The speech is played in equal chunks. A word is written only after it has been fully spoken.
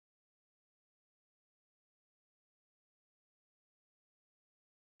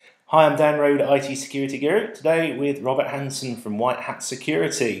Hi, I'm Dan Rode, IT Security Guru, today with Robert Hansen from WhiteHat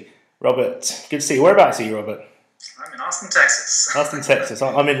Security. Robert, good to see you. Whereabouts are you, Robert? I'm in Austin, Texas. Austin, Texas.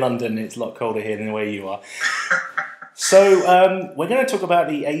 I'm in London. It's a lot colder here than where you are. So we're going to talk about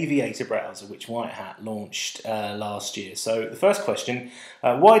the Aviator browser, which WhiteHat launched last year. So the first question,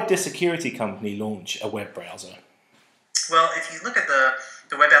 why did a security company launch a web browser? Well, if you look at the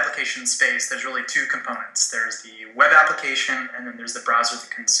web application space, there's really two components. There's the web application, and then there's the browser that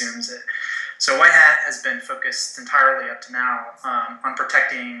consumes it. So WhiteHat has been focused entirely up to now on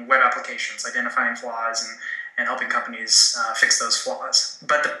protecting web applications, identifying flaws, and helping companies fix those flaws.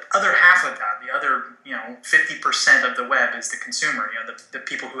 But the other half of that, the other 50% of the web is the consumer, the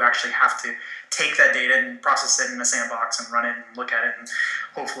people who actually have to take that data and process it in a sandbox and run it and look at it and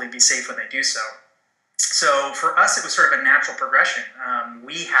hopefully be safe when they do so. So for us, it was sort of a natural progression.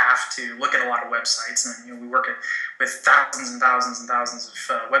 We have to look at a lot of websites, and we work with thousands and thousands and thousands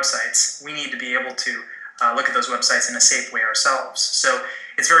of websites. We need to be able to look at those websites in a safe way ourselves. So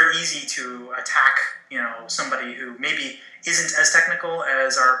it's very easy to attack, somebody who maybe isn't as technical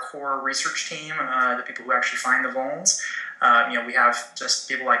as our core research team, the people who actually find the vulns. We have just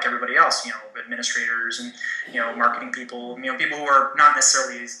people like everybody else, administrators and, marketing people, people who are not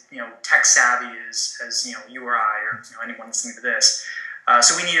necessarily, tech savvy as you or I or anyone listening to this.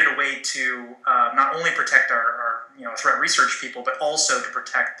 So we needed a way to not only protect our threat research people, but also to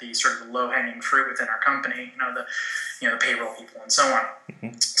protect the sort of the low-hanging fruit within our company, the payroll people and so on. Mm-hmm.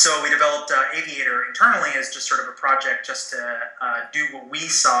 So we developed Aviator internally as just sort of a project just to do what we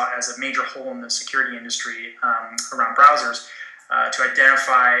saw as a major hole in the security industry around browsers, to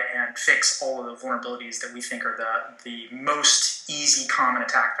identify and fix all of the vulnerabilities that we think are the most easy common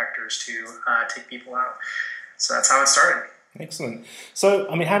attack vectors to take people out. So that's how it started. Excellent. So,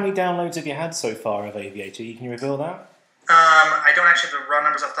 how many downloads have you had so far of Aviator? Can you reveal that? I don't actually have the raw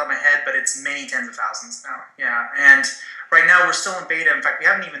numbers off the top of my head, but it's many tens of thousands now. Yeah, and right now we're still in beta. In fact, we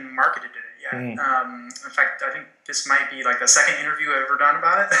haven't even marketed it yet. In fact, I think this might be like the second interview I've ever done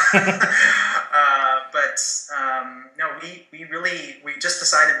about it. No, we just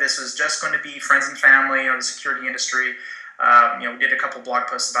decided this was just going to be friends and family, the security industry. We did a couple blog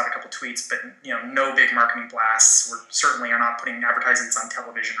posts about a couple tweets, but no big marketing blasts. We certainly are not putting advertisements on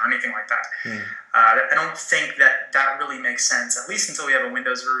television or anything like that. I don't think that really makes sense, at least until we have a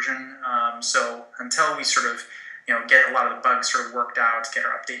Windows version. So until we sort of get a lot of the bugs sort of worked out, get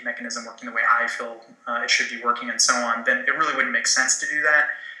our update mechanism working the way I feel it should be working, and so on, then it really wouldn't make sense to do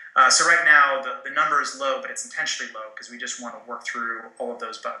that. So right now the number is low, but it's intentionally low because we just want to work through all of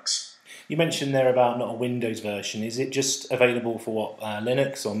those bugs. You mentioned there about not a Windows version. Is it just available for what,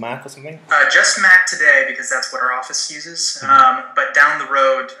 Linux or Mac or something? Just Mac today, because that's what our office uses. But down the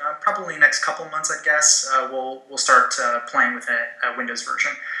road, probably next couple months, I guess, we'll start playing with a Windows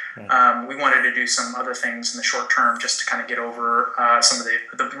version. We wanted to do some other things in the short term just to kind of get over some of the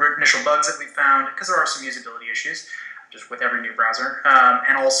initial bugs that we found, because there are some usability issues just with every new browser,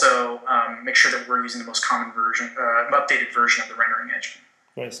 and also make sure that we're using the most common version, updated version of the rendering engine.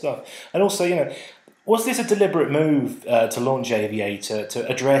 Great stuff. And also, was this a deliberate move to launch Aviator to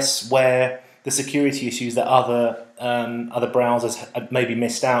address where the security issues that other browsers had maybe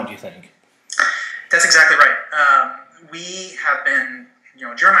missed out, do you think? That's exactly right. We have been,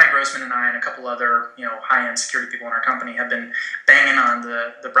 Jeremiah Grossman and I and a couple other, high-end security people in our company have been banging on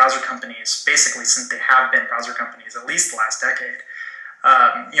the browser companies basically since they have been browser companies, at least the last decade.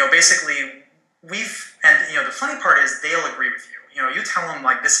 Basically, the funny part is they'll agree with you. You tell them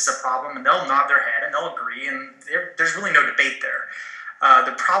like this is a problem, and they'll nod their head and they'll agree, and there's really no debate there.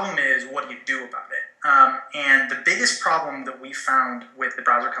 The problem is, what do you do about it? And the biggest problem that we found with the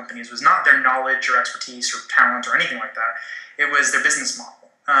browser companies was not their knowledge or expertise or talent or anything like that. It was their business model.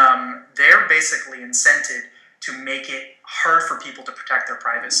 They're basically incented to make it hard for people to protect their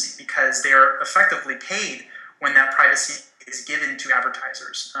privacy because they're effectively paid when that privacy is given to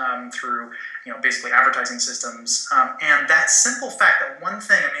advertisers through, basically advertising systems. And that simple fact, that one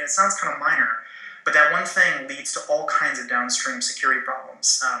thing, it sounds kind of minor, but that one thing leads to all kinds of downstream security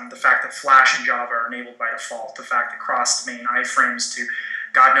problems. The fact that Flash and Java are enabled by default, the fact that cross-domain iframes to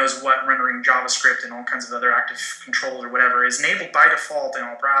God knows what rendering JavaScript and all kinds of other active controls or whatever is enabled by default in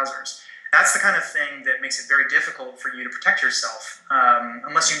all browsers. That's the kind of thing that makes it very difficult for you to protect yourself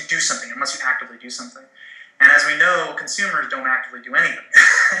unless you do something, unless you actively do something. And as we know, consumers don't actively do anything.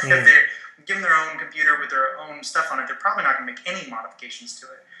 If they're given their own computer with their own stuff on it, they're probably not going to make any modifications to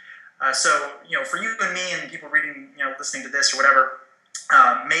it. So, for you and me and people reading, listening to this or whatever,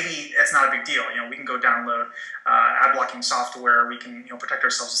 maybe it's not a big deal. We can go download ad blocking software. We can, protect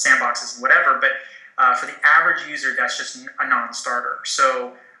ourselves with sandboxes and whatever. But for the average user, that's just a non-starter.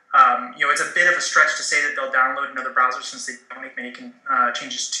 So It's a bit of a stretch to say that they'll download another browser since they don't make many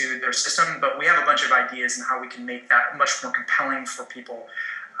changes to their system, but we have a bunch of ideas on how we can make that much more compelling for people.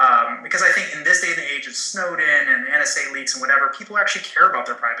 Because I think in this day and age of Snowden and NSA leaks and whatever, people actually care about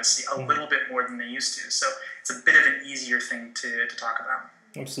their privacy a little bit more than they used to. So it's a bit of an easier thing to talk about.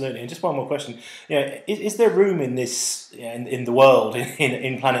 Absolutely. And just one more question. Is there room in this in the world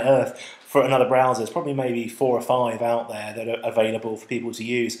in planet Earth for another browser? There's probably maybe 4 or 5 out there that are available for people to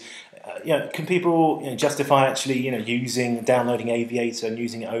use. Can people justify actually downloading Aviator and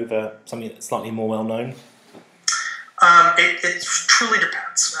using it over something that's slightly more well known? It truly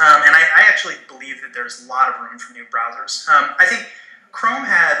depends, and I actually believe that there's a lot of room for new browsers. I think Chrome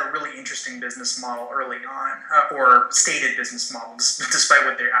had a really interesting business model early on, or stated business model, despite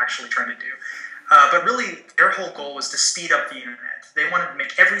what they're actually trying to do. But really, their whole goal was to speed up the internet. They wanted to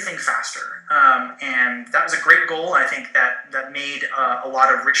make everything faster, and that was a great goal. I think that made a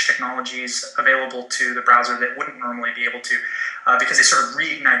lot of rich technologies available to the browser that wouldn't normally be able to, because they sort of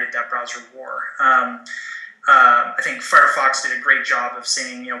reignited that browser war. I think Firefox did a great job of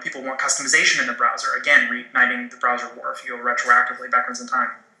saying, people want customization in the browser. Again, reigniting the browser war if you go retroactively backwards in time.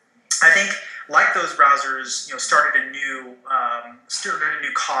 I think, like those browsers, started a new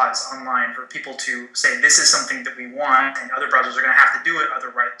cause online for people to say this is something that we want, and other browsers are going to have to do it.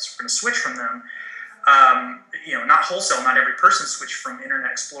 Otherwise, we're going to switch from them. Not wholesale. Not every person switched from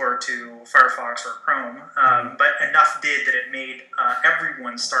Internet Explorer to Firefox or Chrome, but enough did that it made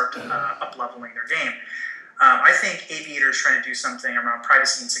everyone start up-leveling their game. I think Aviator is trying to do something around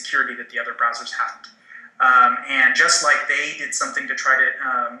privacy and security that the other browsers haven't. And just like they did something to try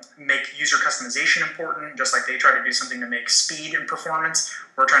to make user customization important, just like they try to do something to make speed and performance,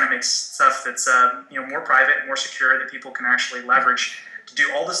 we're trying to make stuff that's more private, more secure, that people can actually leverage to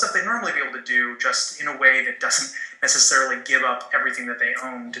do all the stuff they normally be able to do, just in a way that doesn't necessarily give up everything that they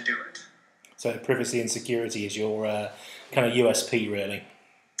own to do it. So privacy and security is your kind of USP, really.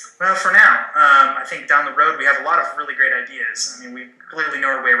 Well, for now, I think down the road we have a lot of really great ideas. I mean, we clearly know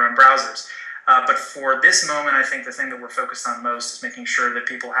our way around browsers. But for this moment, I think the thing that we're focused on most is making sure that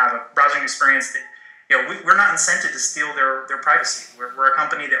people have a browsing experience that, we're not incented to steal their privacy. We're a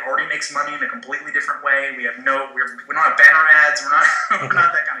company that already makes money in a completely different way. We don't have banner ads. We're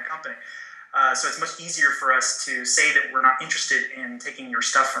not that kind of company. So it's much easier for us to say that we're not interested in taking your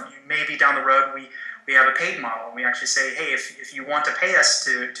stuff from you. Maybe down the road we have a paid model. We actually say, hey, if you want to pay us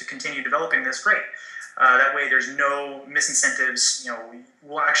to continue developing this, great. That way there's no misincentives.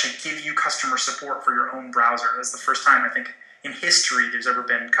 We'll actually give you customer support for your own browser. That's the first time, I think, in history there's ever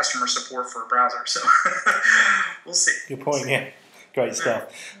been customer support for a browser. So we'll see. Good point, yeah. Great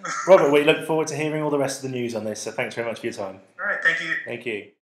stuff. Robert, we look forward to hearing all the rest of the news on this, so thanks very much for your time. All right, thank you. Thank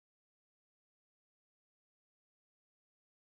you.